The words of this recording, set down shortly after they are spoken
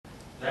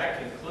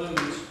that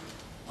concludes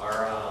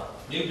our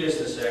new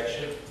business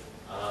section.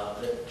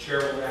 The chair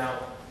will now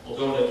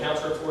go into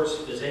council reports.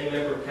 Does any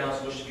member of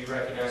council wish to be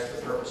recognized for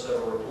the purpose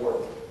of a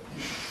report?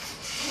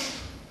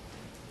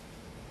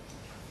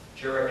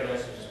 Chair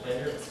recognizes Ms.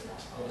 Bender.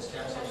 Oh, Ms.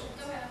 Townsend.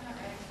 Go ahead, I'm not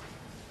ready.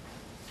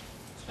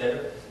 Ms.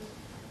 Bender.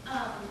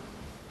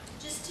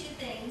 Just two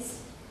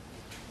things.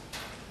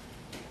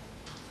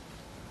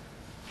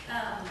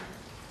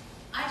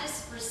 I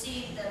just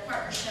received the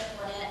Partnership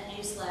Gwinnett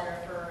newsletter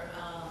for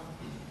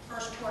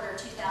first quarter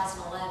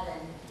 2011.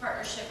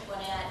 Partnership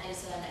Gwinnett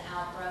is an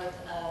outgrowth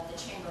of the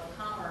Chamber of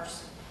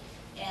Commerce,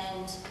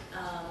 and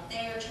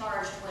they are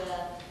charged with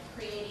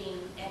creating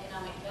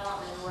economic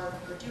development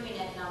or doing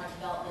economic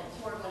development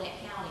for Gwinnett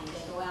County.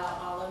 They go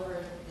out all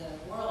over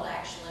the world,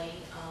 actually,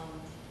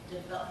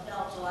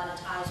 developed a lot of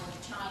ties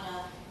with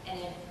China, and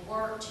have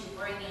worked to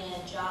bring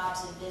in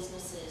jobs and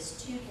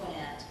businesses to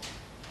Gwinnett.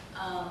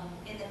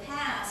 In the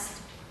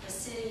past, the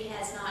city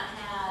has not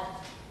had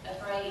a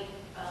great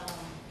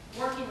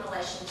working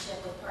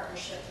relationship with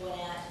Partnership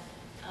Gwinnett.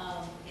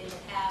 In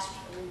the past,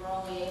 we were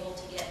only able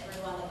to get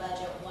through on the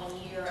budget 1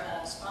 year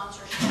of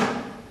sponsorship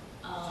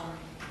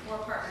for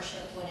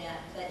Partnership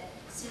Gwinnett. But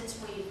since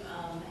we've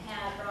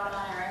brought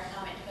on our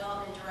economic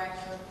development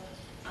director,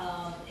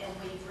 and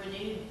we've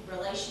renewed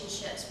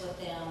relationships with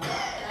them,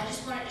 and I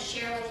just wanted to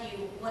share with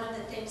you one of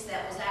the things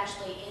that was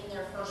actually in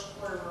their first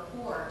quarter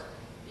report,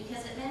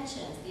 because it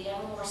mentions the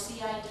Evermore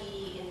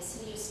CID in the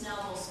City of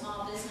Snellville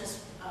Small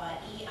Business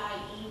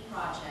EIE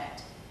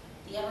project,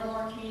 the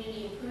Evermore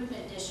Community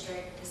Improvement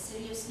District, the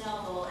City of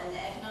Snellville, and the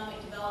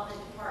Economic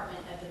Development Department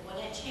of the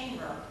Gwinnett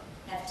Chamber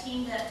have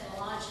teamed up to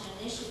launch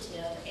an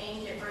initiative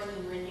aimed at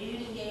bringing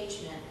renewed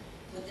engagement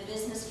with the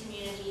business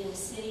community in the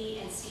city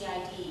and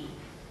CID.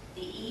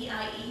 The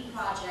EIE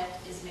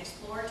project is an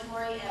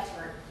exploratory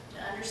effort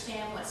to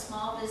understand what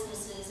small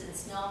businesses in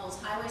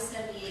Snellville's Highway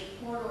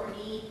 78 corridor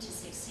need to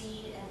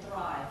succeed and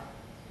thrive.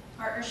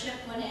 Partnership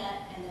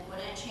Gwinnett and the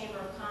Gwinnett Chamber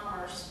of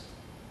Commerce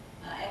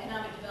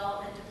Economic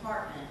Development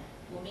Department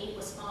will meet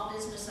with small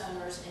business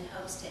owners in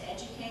hopes to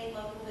educate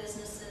local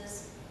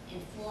businesses,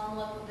 inform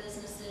local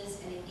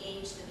businesses, and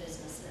engage the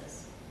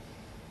businesses.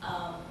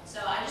 So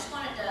I just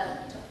wanted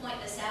to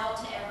point this out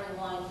to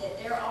everyone that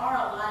there are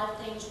a lot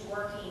of things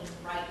working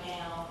right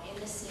now in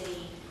the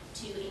city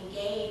to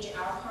engage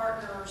our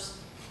partners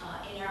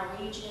in our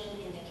region,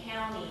 in the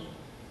county.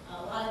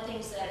 A lot of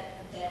things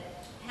that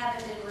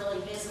haven't been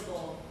really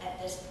visible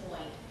at this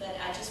point. But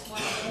I just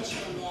want to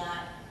mention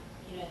that,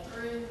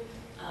 through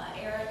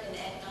Eric and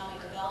the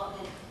economic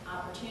development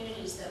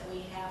opportunities that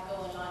we have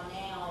going on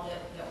now,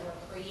 that we're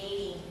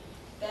creating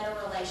better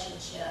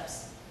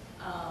relationships,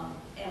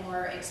 and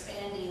we're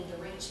expanding the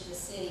reach of the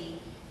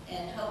city,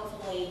 and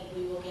hopefully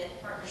we will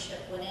get Partnership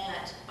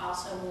Gwinnett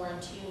also more in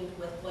tune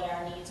with what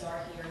our needs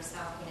are here in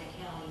South Gwinnett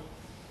County.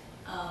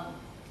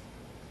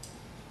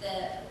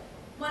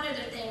 One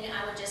other thing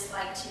I would just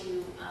like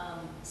to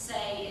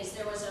say is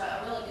there was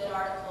a really good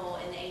article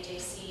in the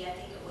AJC, I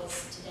think it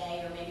was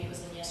today or maybe it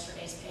was in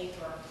yesterday's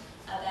paper,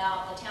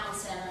 about the Town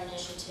Center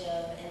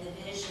Initiative and the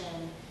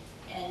vision,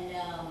 and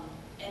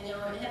there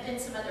have been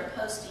some other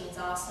postings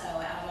also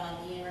out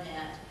on the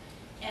internet.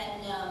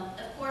 And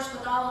of course,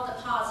 with all of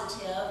the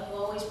positive, you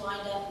always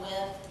wind up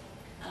with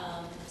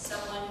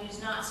someone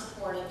who's not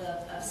supportive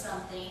of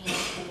something.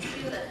 And a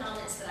few of the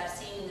comments that I've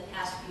seen in the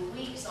past few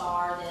weeks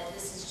are that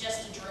this is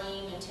just a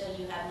dream until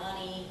you have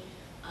money.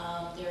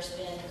 There's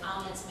been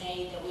comments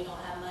made that we don't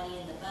have money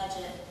in the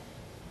budget.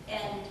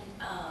 And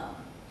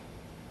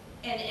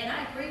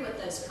I agree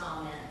with those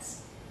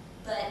comments.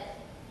 But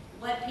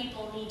what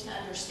people need to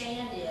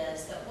understand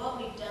is that what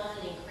we've done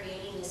in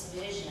creating this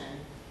vision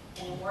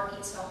and in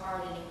working so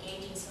hard and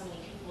engaging so many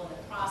people in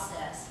the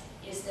process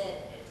is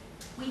that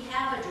we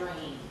have a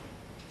dream,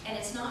 and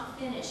it's not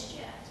finished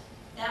yet.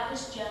 That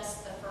was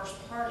just the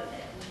first part of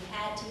it. We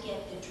had to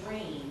get the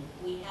dream,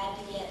 we had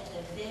to get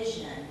the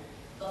vision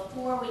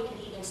before we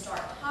could even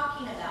start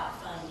talking about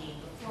funding,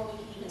 before we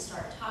could even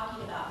start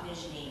talking about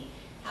visioning.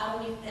 How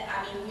do we,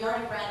 we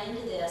already ran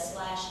into this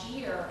last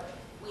year.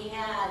 We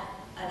had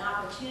an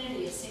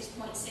opportunity of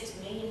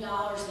 $6.6 million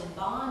in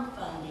bond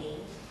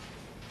funding,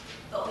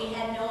 but we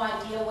had no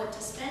idea what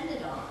to spend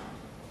it on.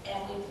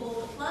 And we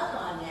pulled the plug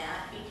on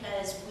that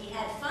because we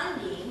had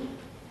funding,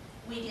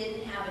 we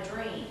didn't have a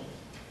dream.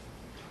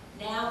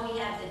 Now we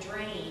have the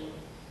dream.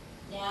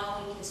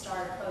 Now we can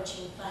start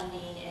approaching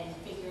funding and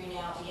figuring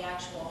out the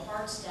actual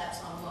hard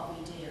steps on what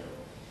we do.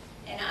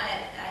 And I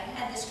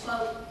had this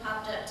quote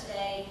popped up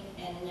today,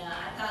 and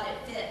I thought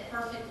it fit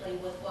perfectly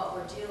with what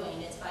we're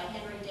doing. It's by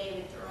Henry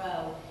David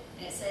Thoreau,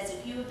 and it says,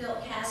 "If you have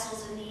built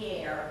castles in the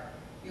air,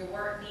 your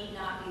work need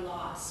not be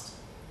lost.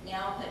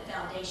 Now put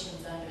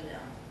foundations under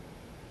them."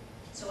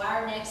 So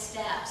our next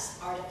steps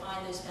are to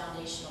find those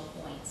foundational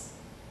points.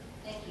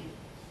 Thank you.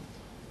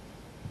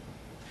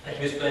 Thank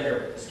you, Ms.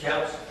 Bender. Ms.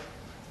 Counts?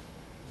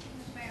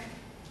 Mr. Mayor.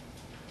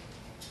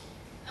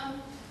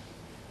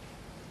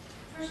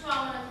 First of all,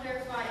 I want to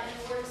clarify,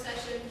 in the work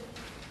session,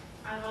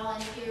 I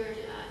volunteered,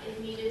 if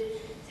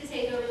needed, to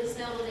take over the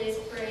Snellville Days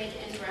Parade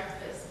and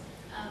breakfast.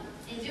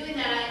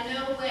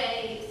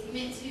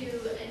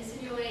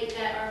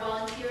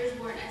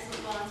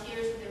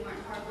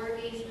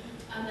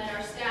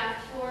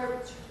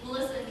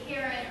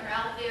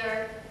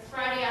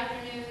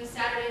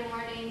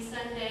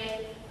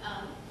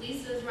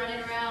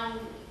 running around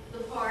the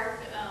park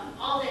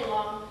all day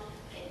long.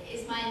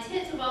 It's my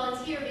intent to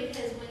volunteer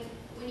because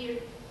when you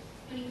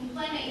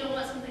complain that you don't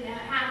want something to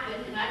happen,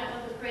 and I don't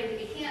want the parade to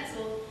be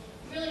canceled,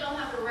 you really don't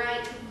have a right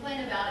to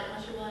complain about it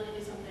unless you're willing to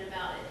do something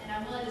about it. And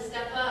I'm willing to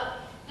step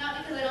up, not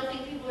because I don't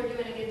think people are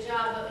doing a good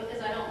job, but because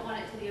I don't want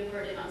it to be a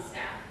burden on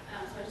staff.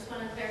 So I just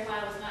want to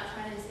clarify, I was not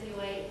trying to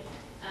insinuate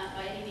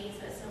by any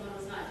means that someone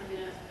was not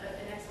doing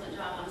an excellent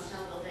job on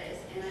Snellville days.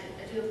 And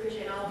I do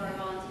appreciate all of our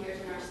volunteers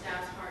and our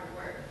staff's hard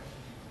work.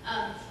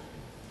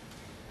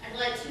 I'd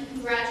like to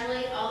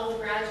congratulate all of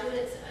the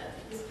graduates.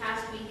 This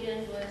past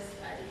weekend was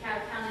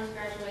DeKalb County's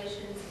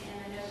graduations, and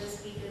I know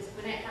this week is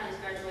Gwinnett County's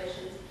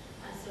graduations.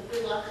 So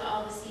good luck to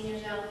all the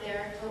seniors out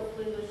there.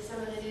 Hopefully with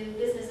some of the new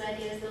business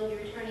ideas, they'll be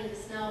returning to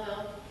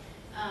Snellville.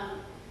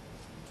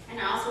 And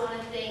I also want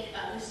to thank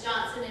Ms.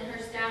 Johnson and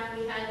her staff.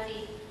 We had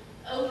the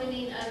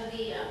opening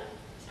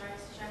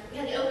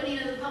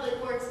of the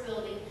Public Works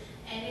building,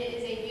 and it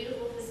is a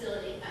beautiful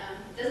facility.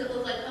 It doesn't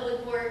look like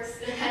Public Works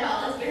at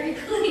all. It's very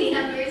clean.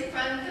 I'm very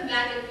surprised to come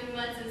back in a few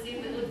months and see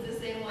if it looks the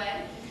same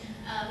way.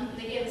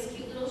 They gave us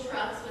cute little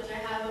trucks, which I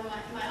have in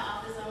my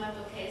office on my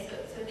bouquet.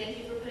 So thank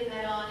you for putting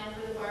that on, and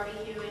for the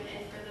barbecue,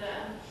 and for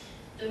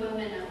the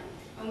memento.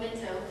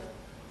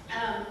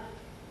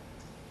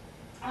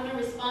 I want to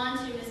respond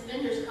to Ms.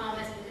 Bender's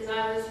comments because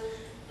I was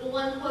the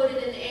one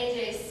quoted in the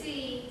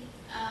AJC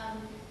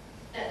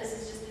that this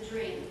is just a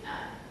dream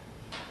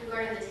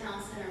regarding the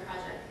town center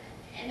project.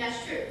 And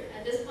that's true.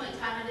 At this point in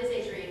time, it is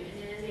a dream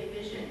and it is a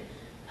vision.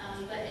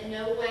 But in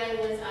no way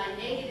was I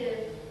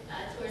negative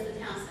towards the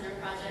town center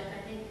project.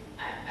 I think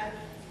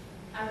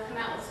I've come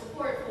out with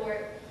support for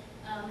it.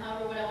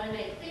 However, what I want to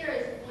make clear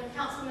is when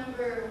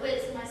Councilmember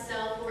Witts and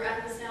myself were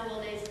at the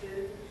Snellville Days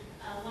booth,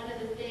 one of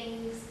the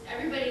things,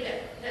 everybody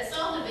that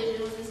saw the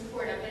vision was in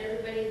support of it.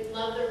 Everybody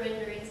loved the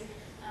renderings.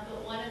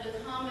 But one of the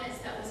comments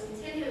that was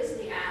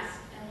continuously asked,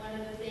 and one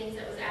of the things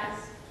that was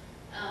asked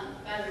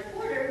by the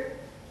reporter,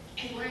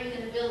 is when are you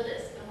going to build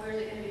this, and where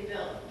is it going to be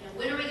built? You know,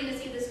 when are we going to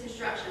see this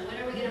construction? When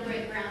are we going to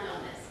break ground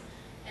on this?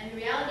 And the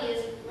reality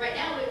is, right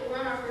now we're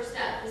on our first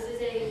step. This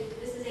is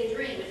a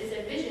dream. It is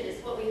a vision.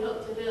 It's what we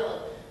hope to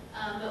build,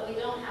 but we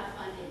don't have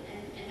funding,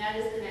 and that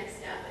is the next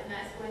step, and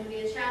that's going to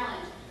be a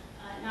challenge,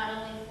 not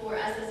only for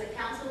us as a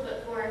council,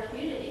 but for our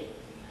community.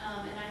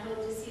 And I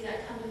hope to see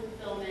that come to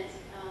fulfillment.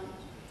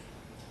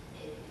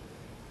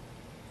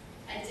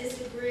 I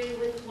disagree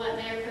with what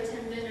Mayor Pro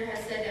Tem Bender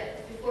has said,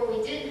 that before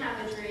we didn't have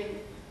a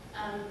dream,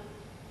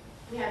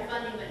 we had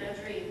funding but no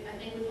dream. I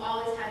think we've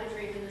always had a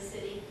dream in the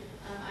city.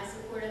 I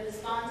supported the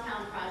Spawn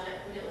Town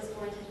project when it was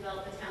going to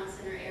develop a town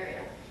center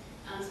area.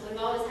 So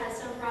we've always had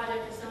some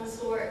project of some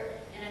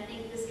sort, and I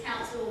think this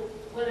council,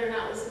 whether or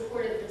not we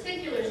supported the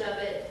particulars of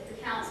it,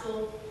 the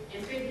council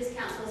and previous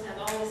councils have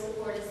always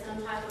supported some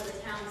type of a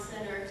town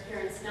center here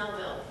in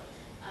Snellville.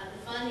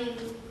 The funding,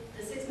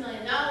 the $6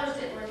 million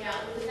didn't work out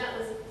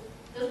because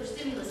those were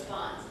stimulus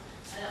bonds.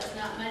 That was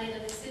not money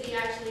that the city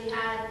actually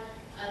had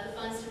the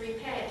funds to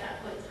repay at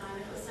that point in time.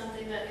 It was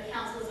something that the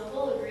council as a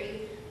whole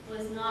agreed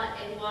was not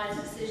a wise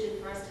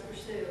decision for us to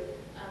pursue,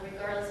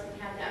 regardless if we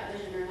had that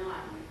vision or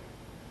not.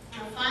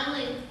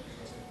 Finally,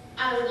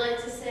 I would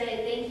like to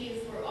say thank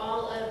you for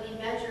all of the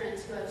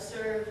veterans who have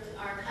served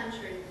our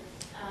country.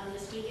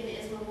 This weekend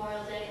is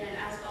Memorial Day, and I'd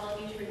ask all of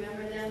you to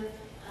remember them.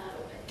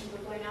 I think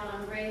we're going out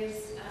on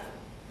graves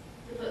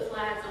to put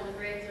flags on the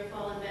graves of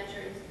fallen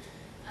veterans.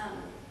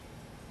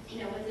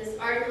 You know, with this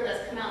article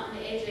that's come out in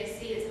the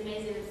AJC, it's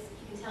amazing.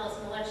 You can tell it's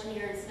an election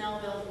year in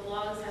Snellville. The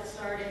blogs have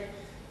started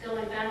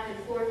going back and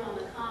forth on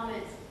the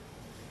comments.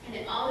 And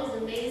it always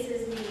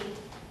amazes me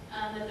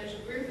that there's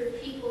a group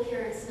of people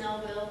here in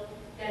Snellville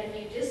that if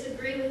you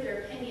disagree with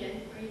their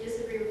opinion or you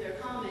disagree with their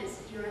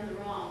comments, you're in the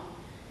wrong.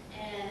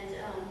 And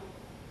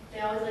they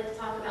always like to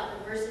talk about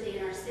diversity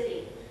in our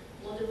city.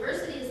 Well,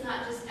 diversity is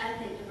not just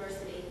ethnic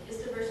diversity,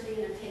 it's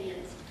diversity in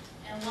opinions.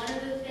 And one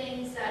of the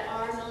things that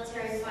our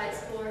military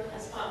fights for,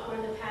 has fought for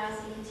in the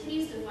past, and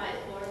continues to fight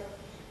for,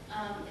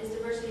 is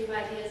diversity of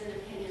ideas and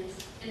opinions.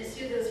 And it's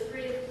through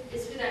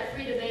that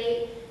free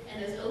debate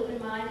and those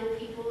open-minded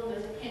people and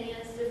those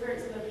opinions,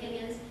 difference of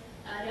opinions,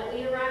 that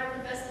we arrive at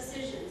the best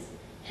decisions.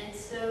 And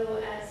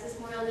so, as this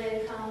Memorial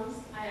Day comes,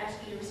 I ask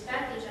you to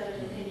respect each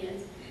other's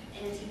opinions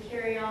and to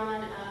carry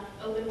on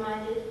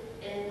open-minded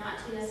and not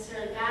to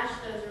necessarily bash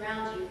those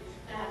around you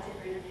that have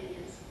different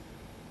opinions.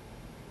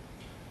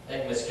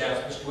 Thank you, Ms.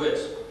 Couch. Mr.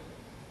 Witts.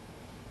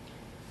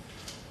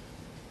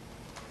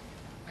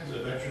 As a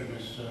veteran,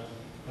 Ms.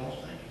 Wells,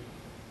 thank you.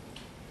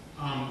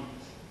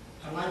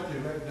 I'd like to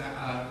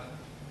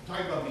talk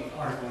about the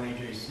article in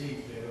AJC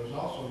today. There was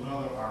also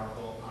another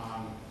article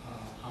on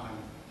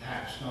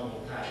at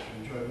Snellville Patch,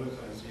 and Joy Woods,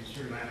 I see it's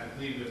here tonight. I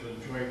believe it was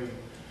Joy who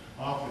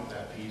authored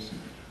that piece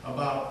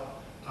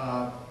about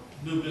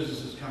new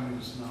businesses coming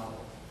to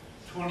Snellville.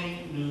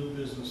 20 new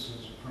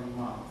businesses per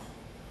month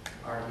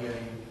are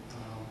getting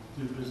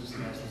new business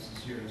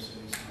licenses here in the city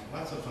of Snellville.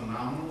 That's a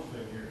phenomenal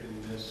figure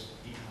in this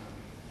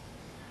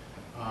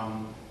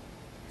economy.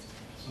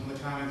 Some of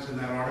the comments in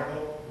that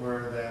article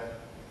were that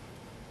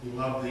We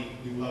love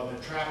the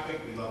traffic,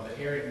 we love the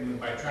area, and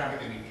by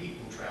traffic I mean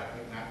people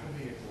traffic, not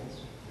the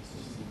vehicles. Let's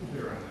just be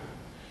clear on that.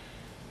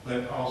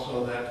 But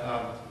also that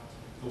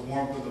the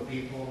warmth of the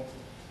people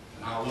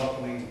and how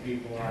welcoming the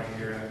people are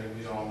here. I think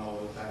we all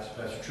know that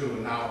that's true.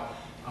 And now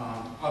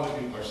other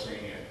people are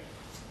seeing it.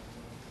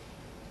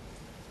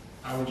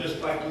 I would just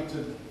like you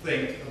to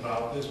think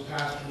about this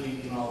past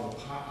week and all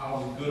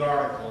the good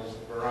articles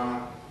that were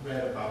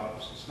read about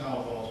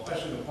Snellville,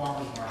 especially the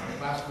farmers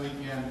market. Last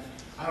weekend,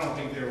 I don't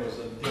think there was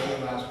a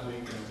day last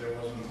week that there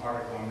wasn't an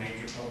article on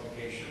major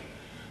publication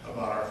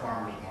about our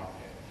farmers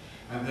market.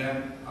 And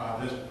then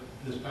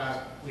this past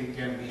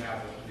weekend we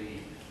have the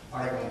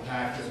article in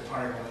Taxes,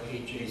 article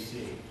in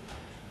HAC.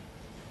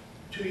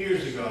 2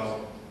 years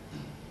ago,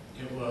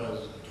 it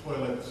was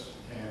toilets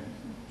and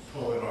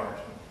toilet art.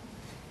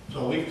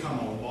 So we've come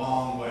a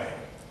long way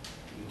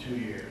in 2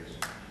 years.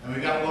 And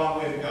we've got a long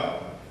way to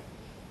go.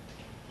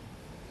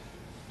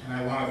 And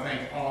I want to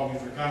thank all of you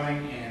for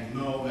coming and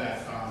know that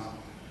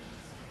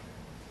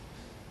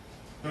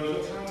there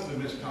was a comment that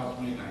Ms.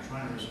 Councilman, I'm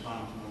trying to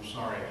respond to. I'm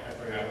sorry, I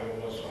forgot what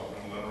it was, so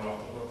I'm going to let her off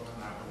the hook on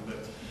that one.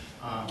 But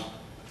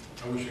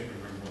I wish I could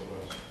remember what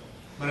it was.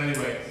 But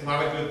anyway, a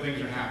lot of good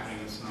things are happening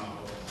in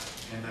Snellville.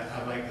 And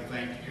I'd like to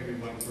thank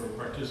everyone for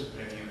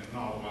participating in it and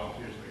all the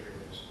volunteers that are here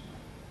with us.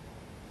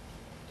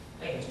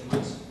 Thank you, Mr.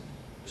 Woods.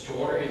 Mr.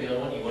 Warner, you're the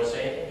only one. You want to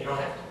say anything? You don't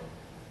have to.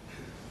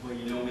 Well,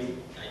 you know me.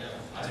 I know.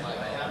 I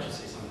have to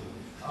say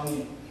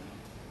something.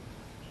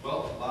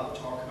 Well, a lot of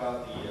talk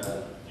about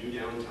the new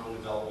downtown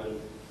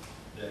development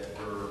that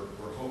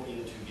we're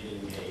hoping to get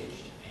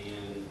engaged.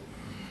 And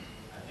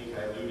I think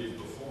I alluded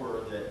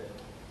before that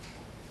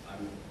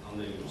I'm on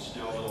the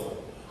Snellville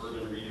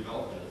Urban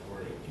Redevelopment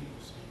Authority.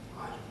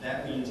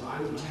 That means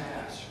I'm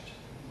tasked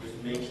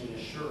with making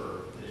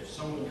sure that if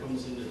someone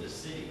comes into the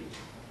city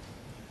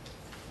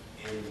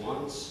and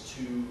wants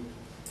to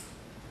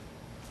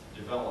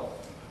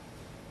develop,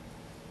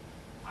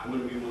 I'm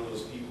going to be one of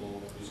those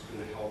people who's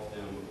going to help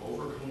them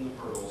overcome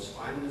the hurdles,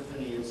 find the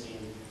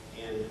financing,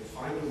 and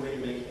find a way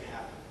to make it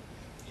happen.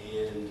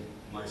 And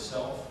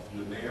myself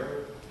and the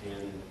mayor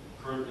and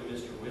currently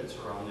Mr.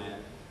 Witz are on that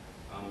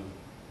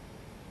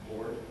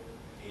board,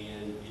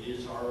 and it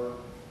is our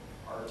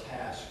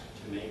task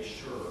to make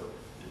sure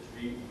that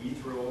we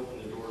throw open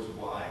the doors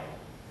wide,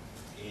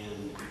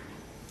 and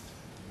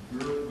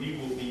we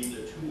will be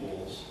the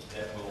tools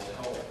that will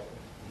help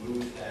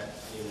move that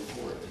thing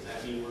forward. Does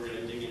that mean we're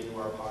going to dig into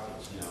our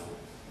pockets? No.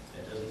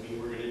 That doesn't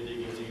mean we're going to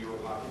dig into your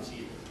pockets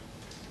either.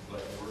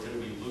 But we're going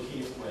to be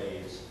looking at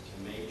ways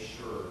to make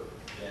sure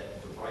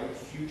that the bright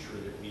future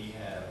that we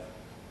have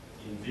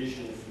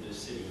envisioned for the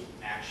city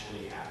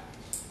actually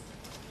happens.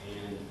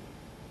 And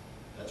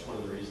that's one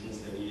of the reasons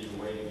they needed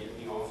a way to get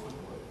me off the board.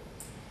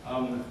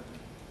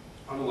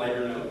 On a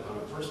lighter note, on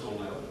a personal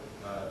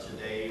note,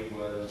 today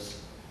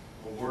was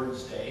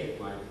Awards Day at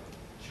my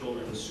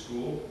children's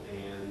school,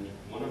 and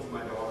one of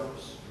my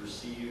daughters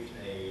received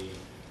a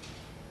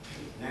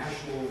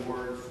national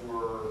award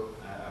for,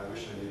 I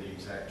wish I knew the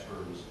exact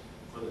terms,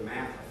 for the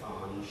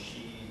math-a-thon.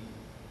 She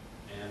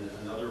and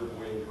another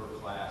boy in her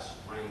class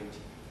ranked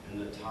in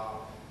the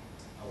top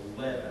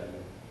 11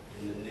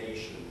 in the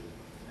nation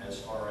as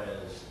far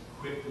as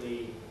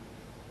quickly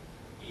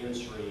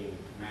answering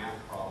math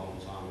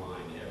problems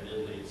online.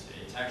 Evidently,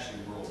 it's actually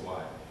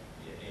worldwide,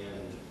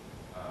 and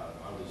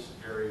I was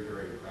very,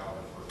 very proud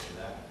of her for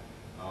that.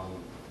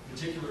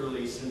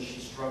 Particularly since she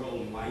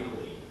struggled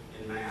mightily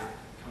in math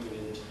coming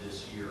into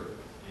this year,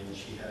 and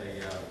she had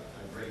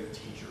a great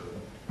teacher,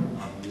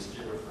 Miss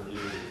Jennifer New,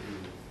 who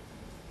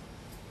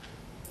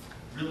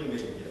really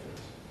made a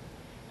difference.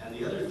 And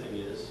the other thing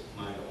is,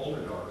 my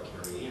older daughter,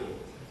 Carrie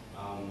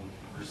Ann,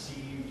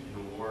 received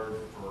an award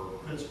for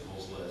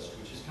Principal's List,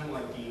 which is kind of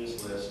like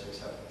Dean's List,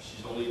 except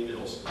she's only in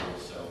middle school,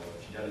 so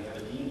she doesn't have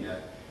a dean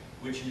yet,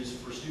 which is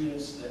for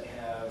students that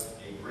have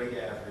a grade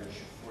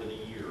average for the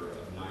year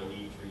of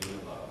 93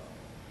 and above.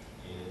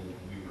 And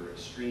we were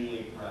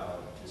extremely proud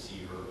to see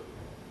her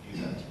do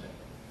that today.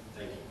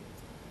 Thank you.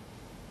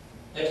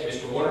 Thank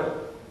you, Mr. Warner.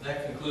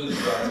 That concludes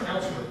our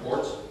council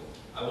reports.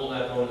 I will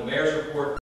now go on the mayor's report.